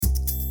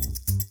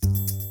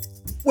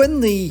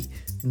When the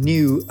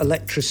new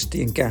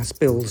electricity and gas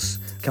bills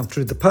come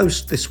through the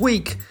post this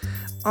week,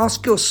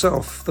 ask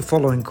yourself the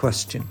following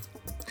question.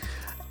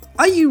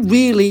 Are you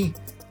really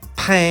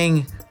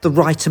paying the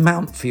right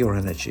amount for your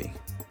energy?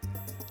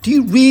 Do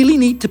you really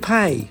need to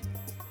pay,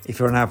 if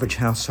you're an average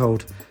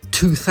household,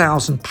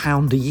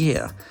 £2,000 a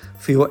year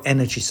for your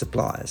energy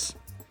supplies?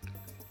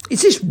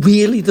 Is this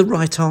really the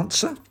right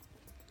answer?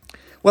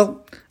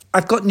 Well,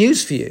 I've got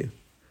news for you.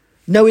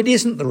 No, it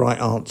isn't the right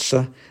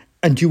answer,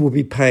 and you will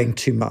be paying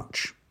too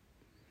much.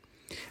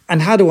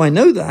 And how do I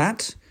know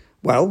that?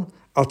 Well,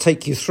 I'll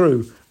take you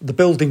through the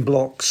building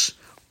blocks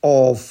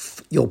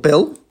of your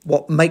bill,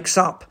 what makes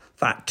up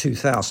that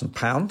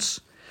 £2,000,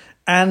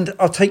 and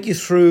I'll take you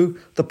through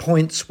the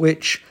points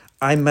which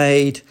I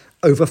made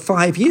over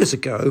 5 years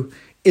ago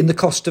in the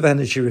cost of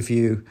energy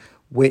review,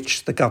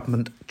 which the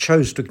government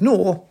chose to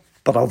ignore,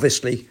 but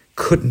obviously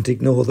couldn't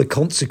ignore the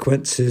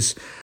consequences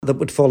that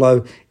would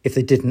follow if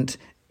they didn't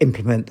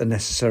implement the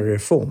necessary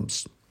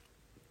reforms.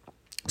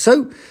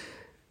 So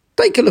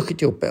take a look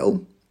at your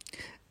bill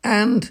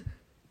and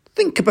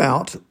think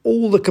about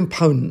all the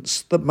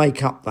components that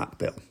make up that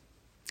bill.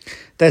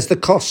 There's the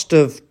cost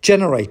of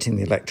generating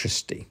the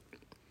electricity,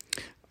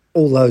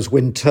 all those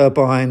wind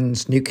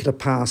turbines, nuclear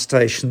power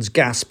stations,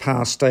 gas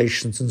power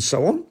stations, and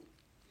so on.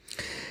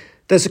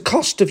 There's a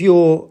cost of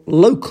your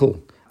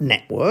local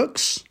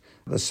networks,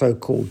 the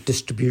so-called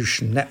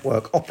distribution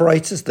network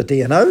operators, the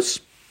DNOs.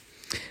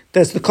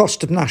 There's the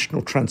cost of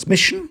national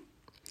transmission,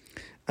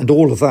 and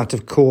all of that,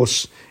 of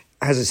course,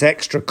 has its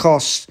extra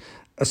costs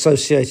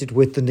associated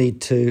with the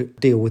need to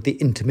deal with the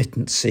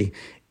intermittency,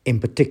 in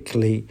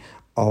particularly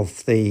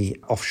of the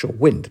offshore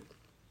wind.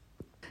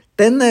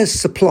 Then there's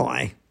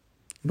supply,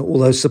 and all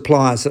those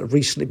suppliers that have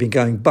recently been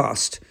going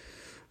bust,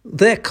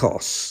 their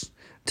costs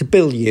to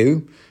bill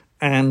you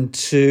and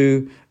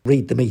to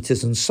read the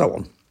meters and so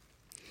on.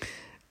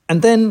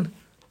 And then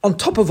on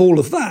top of all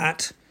of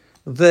that,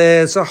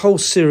 there's a whole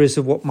series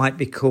of what might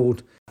be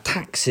called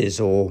taxes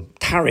or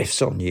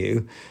tariffs on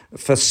you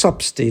for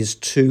subsidies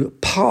to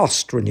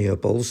past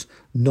renewables,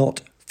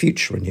 not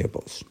future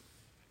renewables.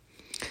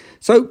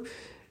 So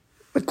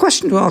the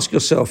question to ask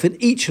yourself in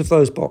each of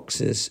those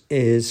boxes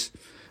is,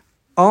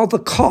 are the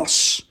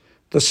costs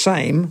the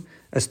same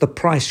as the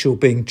price you're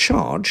being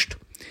charged?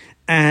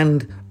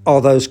 And are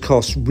those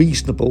costs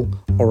reasonable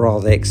or are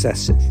they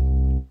excessive?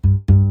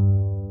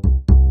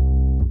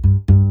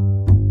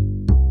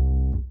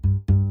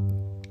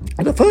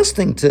 And the first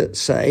thing to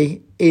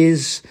say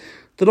is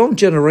that on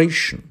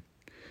generation,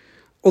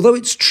 although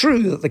it's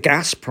true that the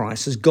gas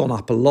price has gone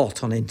up a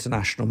lot on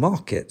international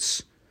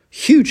markets,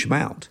 huge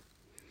amount,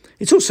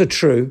 it's also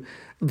true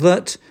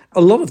that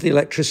a lot of the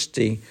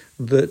electricity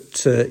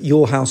that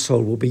your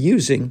household will be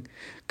using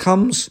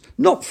comes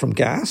not from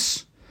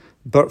gas,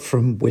 but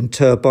from wind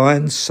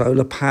turbines,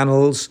 solar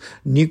panels,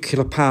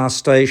 nuclear power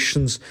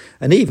stations,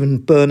 and even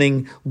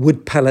burning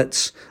wood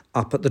pellets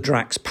up at the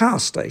Drax power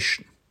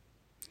station.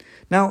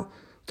 Now,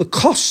 the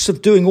costs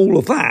of doing all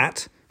of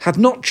that have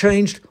not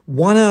changed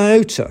one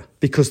iota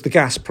because the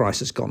gas price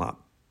has gone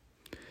up.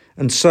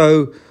 And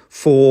so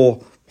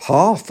for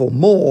half or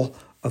more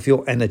of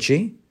your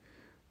energy,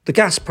 the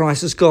gas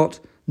price has got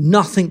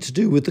nothing to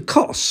do with the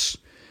costs.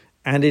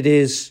 And it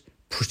is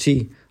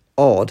pretty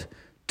odd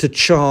to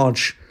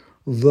charge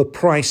the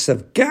price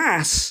of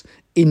gas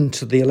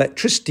into the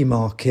electricity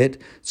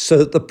market so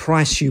that the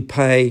price you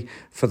pay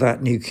for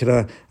that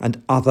nuclear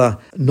and other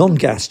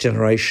non-gas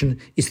generation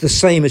is the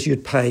same as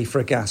you'd pay for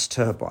a gas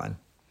turbine.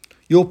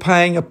 You're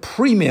paying a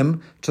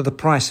premium to the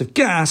price of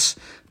gas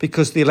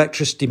because the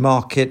electricity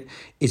market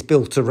is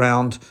built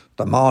around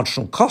the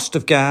marginal cost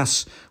of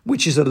gas,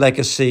 which is a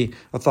legacy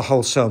of the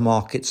wholesale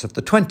markets of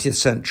the 20th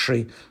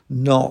century,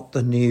 not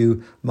the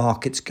new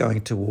markets going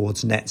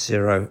towards net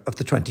zero of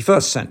the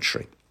 21st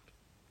century.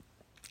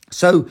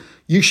 So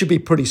you should be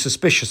pretty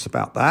suspicious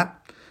about that,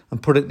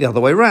 and put it the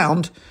other way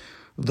round.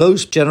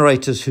 Those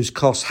generators whose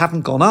costs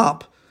haven't gone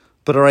up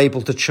but are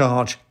able to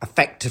charge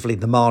effectively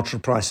the marginal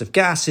price of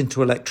gas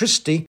into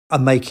electricity are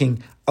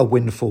making a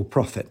windfall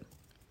profit.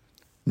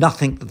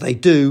 Nothing that they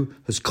do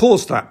has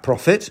caused that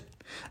profit,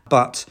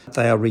 but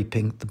they are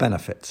reaping the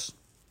benefits.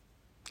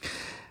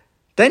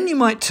 Then you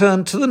might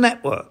turn to the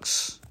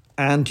networks,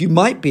 and you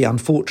might be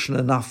unfortunate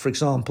enough, for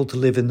example, to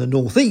live in the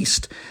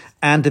northeast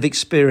and have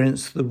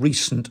experienced the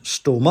recent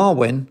Storm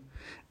Arwen,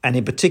 and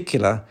in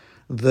particular,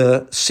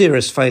 the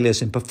serious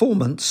failures in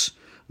performance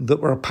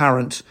that were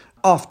apparent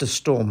after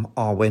Storm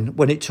Arwen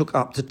when it took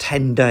up to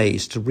 10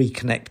 days to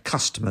reconnect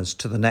customers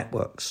to the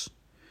networks.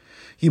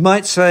 You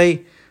might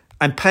say,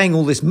 I'm paying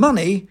all this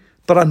money,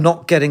 but I'm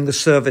not getting the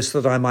service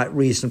that I might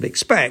reasonably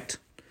expect.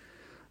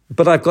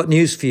 But I've got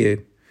news for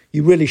you.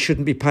 You really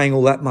shouldn't be paying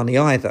all that money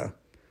either.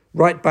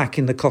 Right back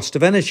in the cost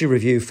of energy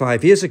review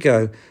 5 years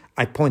ago,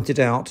 I pointed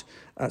out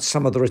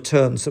some of the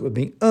returns that were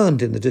being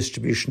earned in the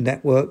distribution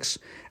networks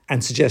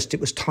and suggest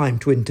it was time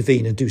to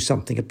intervene and do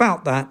something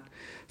about that.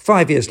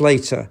 5 years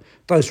later,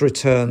 those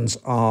returns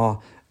are,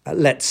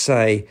 let's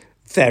say,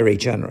 very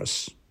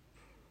generous.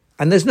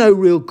 And there's no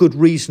real good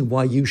reason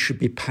why you should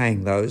be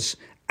paying those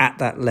at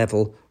that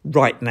level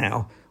right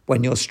now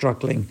when you're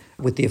struggling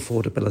with the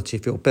affordability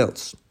of your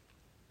bills.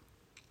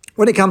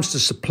 When it comes to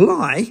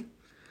supply,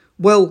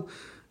 well,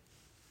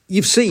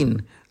 you've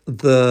seen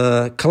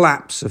the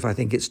collapse of, I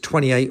think it's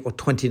 28 or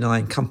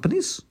 29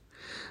 companies.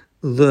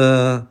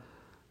 The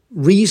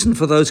reason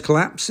for those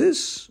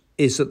collapses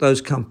is that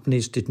those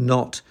companies did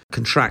not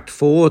contract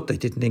forward. They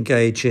didn't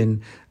engage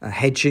in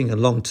hedging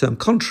and long-term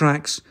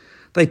contracts.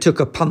 They took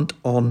a punt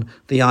on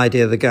the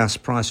idea the gas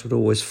price would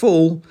always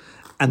fall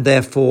and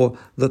therefore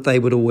that they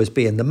would always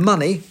be in the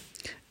money,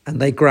 and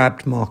they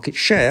grabbed market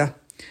share.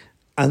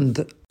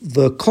 And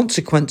the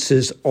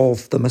consequences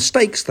of the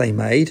mistakes they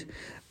made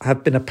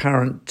have been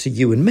apparent to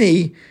you and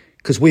me,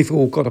 because we've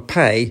all got to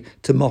pay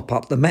to mop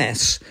up the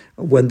mess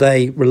when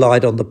they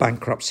relied on the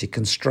bankruptcy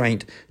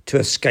constraint to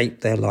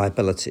escape their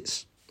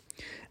liabilities.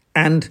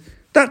 And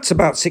that's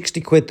about 60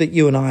 quid that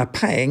you and I are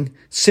paying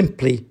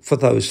simply for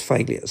those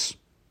failures.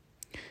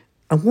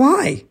 And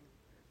why?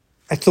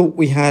 I thought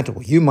we had,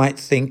 or you might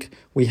think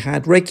we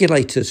had,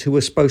 regulators who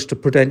were supposed to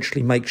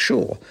prudentially make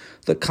sure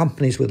that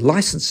companies with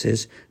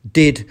licenses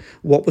did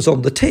what was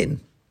on the tin.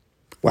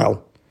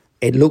 Well,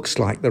 it looks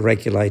like the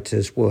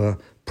regulators were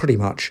pretty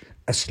much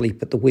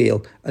asleep at the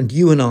wheel, and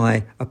you and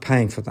I are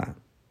paying for that.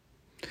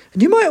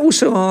 And you might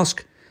also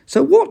ask,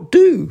 so what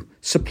do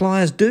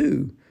suppliers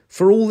do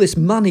for all this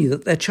money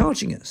that they're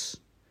charging us?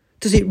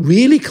 Does it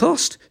really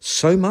cost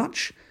so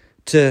much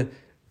to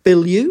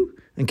bill you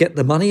and get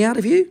the money out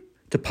of you,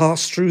 to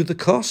pass through the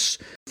costs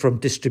from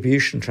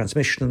distribution,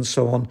 transmission and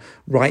so on,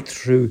 right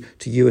through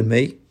to you and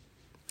me?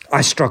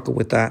 I struggle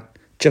with that,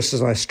 just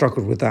as I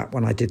struggled with that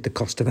when I did the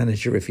cost of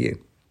energy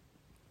review.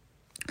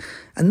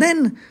 And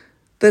then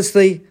there's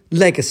the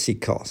legacy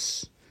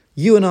costs.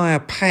 You and I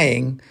are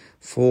paying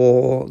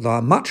for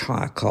the much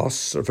higher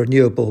costs of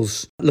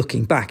renewables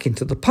looking back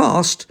into the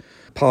past.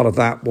 Part of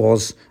that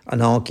was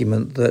an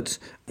argument that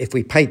if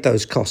we paid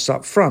those costs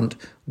up front,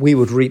 we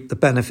would reap the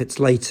benefits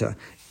later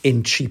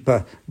in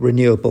cheaper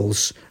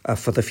renewables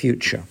for the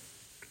future.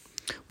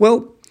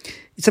 Well,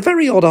 it's a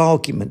very odd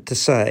argument to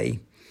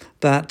say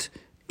that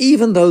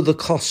even though the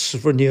costs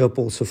of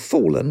renewables have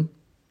fallen,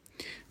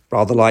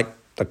 rather like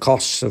the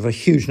costs of a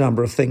huge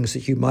number of things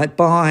that you might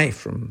buy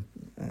from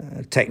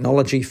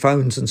technology,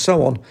 phones and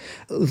so on,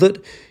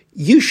 that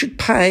you should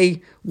pay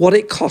what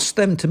it cost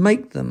them to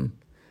make them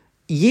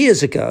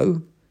years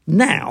ago,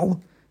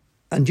 now,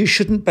 and you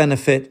shouldn't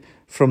benefit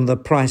from the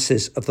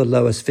prices of the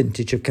lowest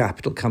vintage of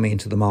capital coming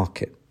into the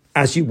market,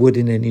 as you would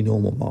in any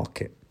normal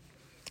market.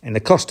 In the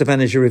cost of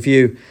energy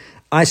review,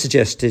 I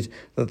suggested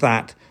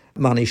that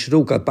money should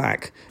all go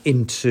back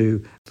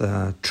into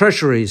the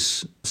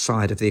Treasury's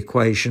side of the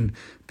equation,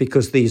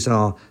 because these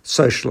are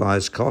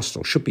socialised costs,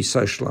 or should be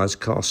socialised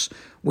costs,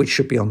 which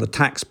should be on the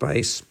tax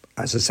base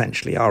as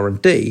essentially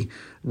R&D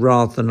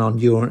rather than on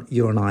you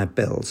and I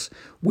bills.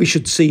 We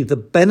should see the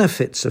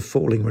benefits of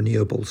falling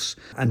renewables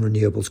and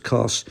renewables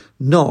costs,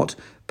 not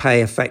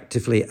pay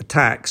effectively a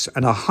tax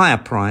and a higher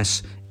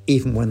price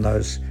even when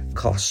those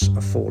costs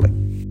are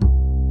falling.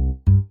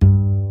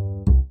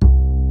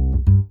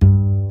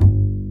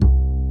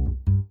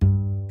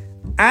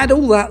 Add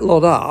all that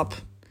lot up,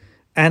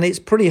 and it's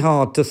pretty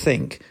hard to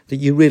think that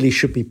you really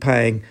should be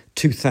paying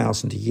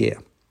 $2,000 a year.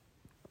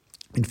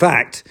 In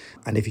fact,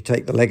 and if you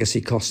take the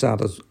legacy costs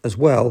out as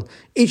well,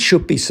 it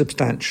should be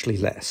substantially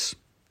less.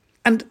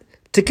 And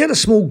to get a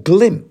small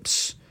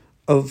glimpse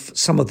of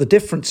some of the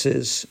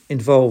differences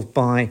involved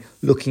by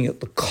looking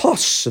at the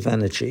costs of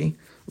energy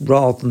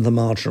rather than the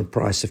marginal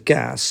price of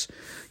gas,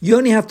 you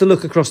only have to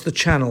look across the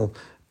channel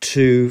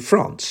to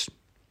France.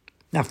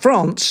 Now,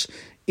 France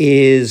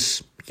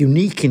is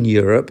unique in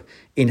Europe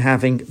in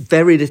having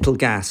very little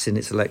gas in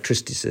its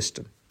electricity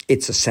system.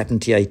 It's a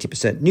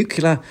 70-80%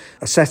 nuclear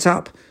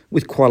setup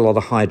with quite a lot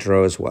of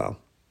hydro as well.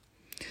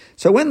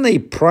 So when the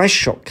price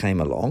shock came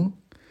along,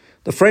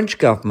 the French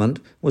government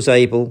was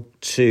able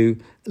to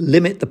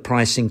limit the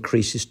price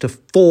increases to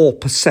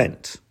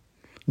 4%,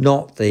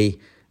 not the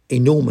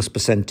enormous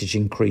percentage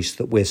increase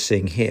that we're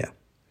seeing here.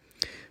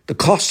 The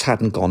costs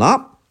hadn't gone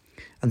up,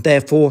 and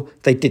therefore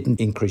they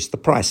didn't increase the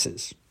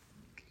prices.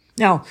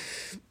 Now,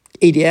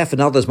 EDF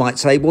and others might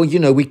say, well,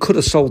 we could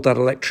have sold that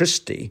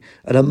electricity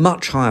at a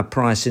much higher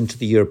price into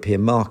the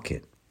European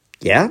market.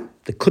 Yeah,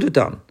 they could have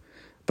done.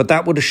 But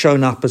that would have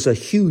shown up as a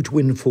huge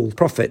windfall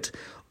profit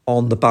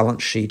on the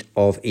balance sheet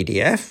of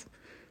EDF.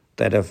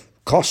 Their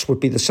costs would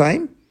be the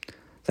same.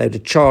 They would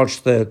have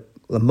charged the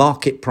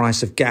market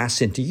price of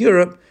gas into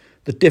Europe.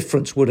 The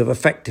difference would have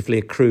effectively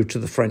accrued to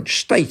the French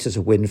state as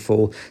a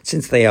windfall,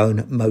 since they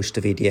own most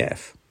of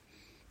EDF.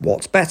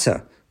 What's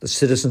better? The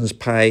citizens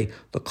pay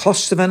the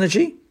costs of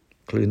energy,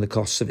 including the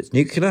costs of its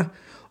nuclear,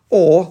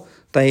 or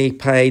they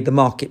pay the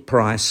market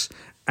price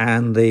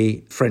and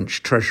the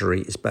French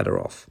Treasury is better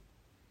off.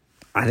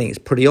 I think it's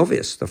pretty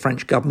obvious. The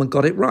French government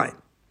got it right.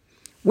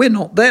 We're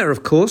not there,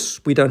 of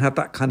course. We don't have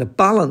that kind of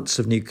balance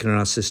of nuclear in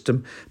our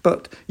system,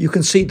 but you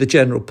can see the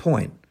general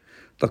point.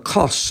 The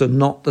costs are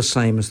not the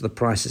same as the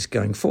prices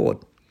going forward.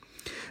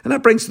 And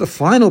that brings to the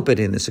final bit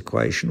in this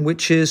equation,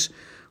 which is,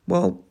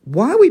 well,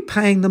 why are we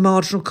paying the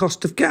marginal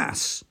cost of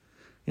gas?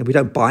 We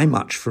don't buy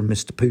much from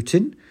Mr.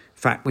 Putin. In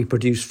fact, we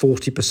produce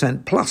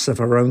 40% plus of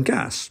our own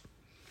gas.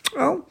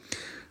 Well,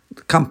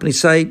 the companies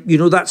say,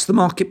 that's the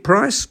market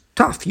price.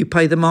 Tough, you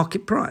pay the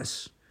market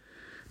price.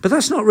 But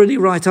that's not really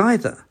right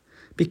either,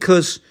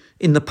 because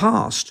in the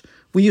past,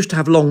 we used to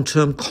have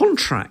long-term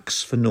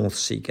contracts for North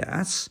Sea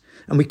gas,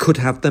 and we could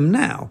have them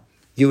now.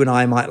 You and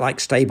I might like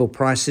stable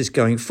prices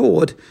going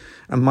forward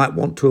and might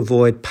want to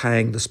avoid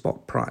paying the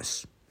spot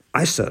price.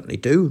 I certainly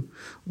do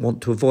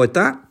want to avoid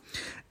that,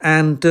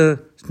 and there's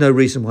no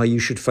reason why you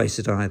should face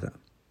it either.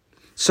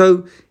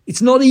 So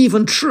it's not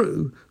even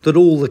true that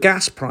all the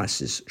gas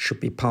prices should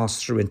be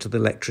passed through into the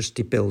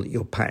electricity bill that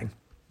you're paying.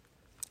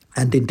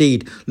 And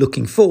indeed,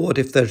 looking forward,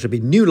 if there are to be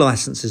new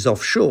licences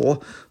offshore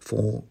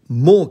for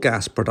more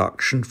gas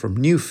production from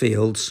new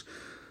fields,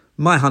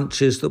 my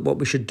hunch is that what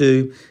we should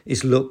do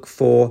is look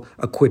for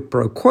a quid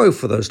pro quo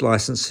for those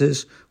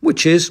licences,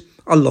 which is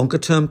a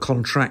longer-term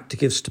contract to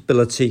give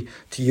stability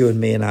to you and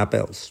me and our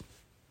bills.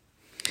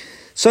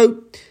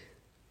 So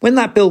when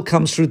that bill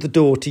comes through the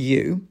door to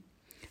you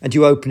and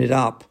you open it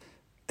up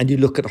and you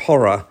look at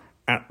horror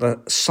at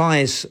the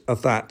size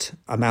of that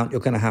amount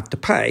you're going to have to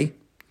pay,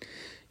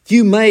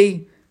 you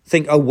may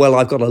think, oh, well,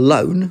 I've got a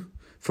loan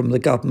from the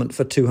government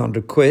for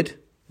 200 quid.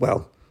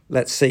 Well,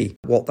 let's see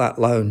what that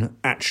loan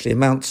actually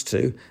amounts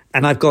to.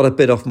 And I've got a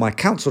bit off my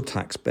council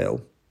tax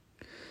bill.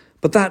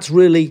 But that's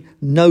really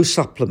no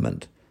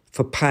supplement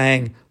for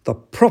paying the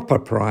proper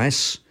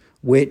price,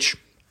 which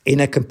in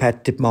a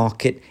competitive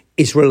market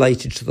is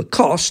related to the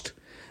cost.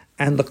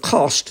 And the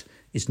cost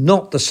is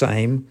not the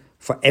same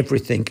for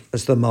everything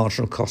as the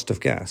marginal cost of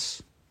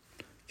gas.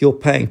 You're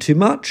paying too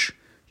much.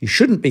 You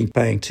shouldn't be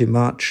paying too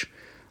much.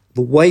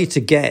 The way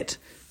to get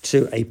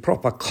to a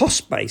proper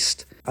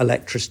cost-based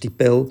electricity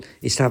bill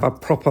is to have a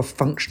proper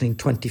functioning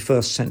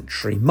 21st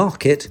century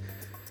market,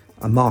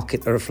 a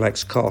market that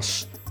reflects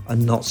costs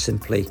and not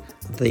simply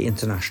the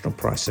international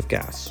price of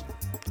gas.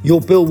 Your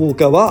bill will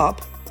go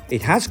up.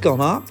 It has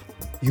gone up.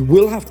 You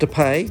will have to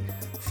pay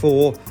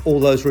for all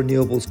those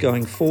renewables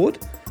going forward,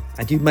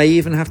 and you may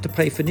even have to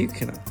pay for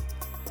nuclear.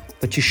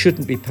 But you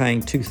shouldn't be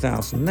paying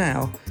 $2,000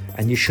 now,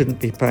 and you shouldn't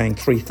be paying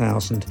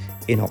 $3,000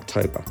 in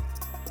October.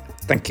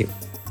 Thank you.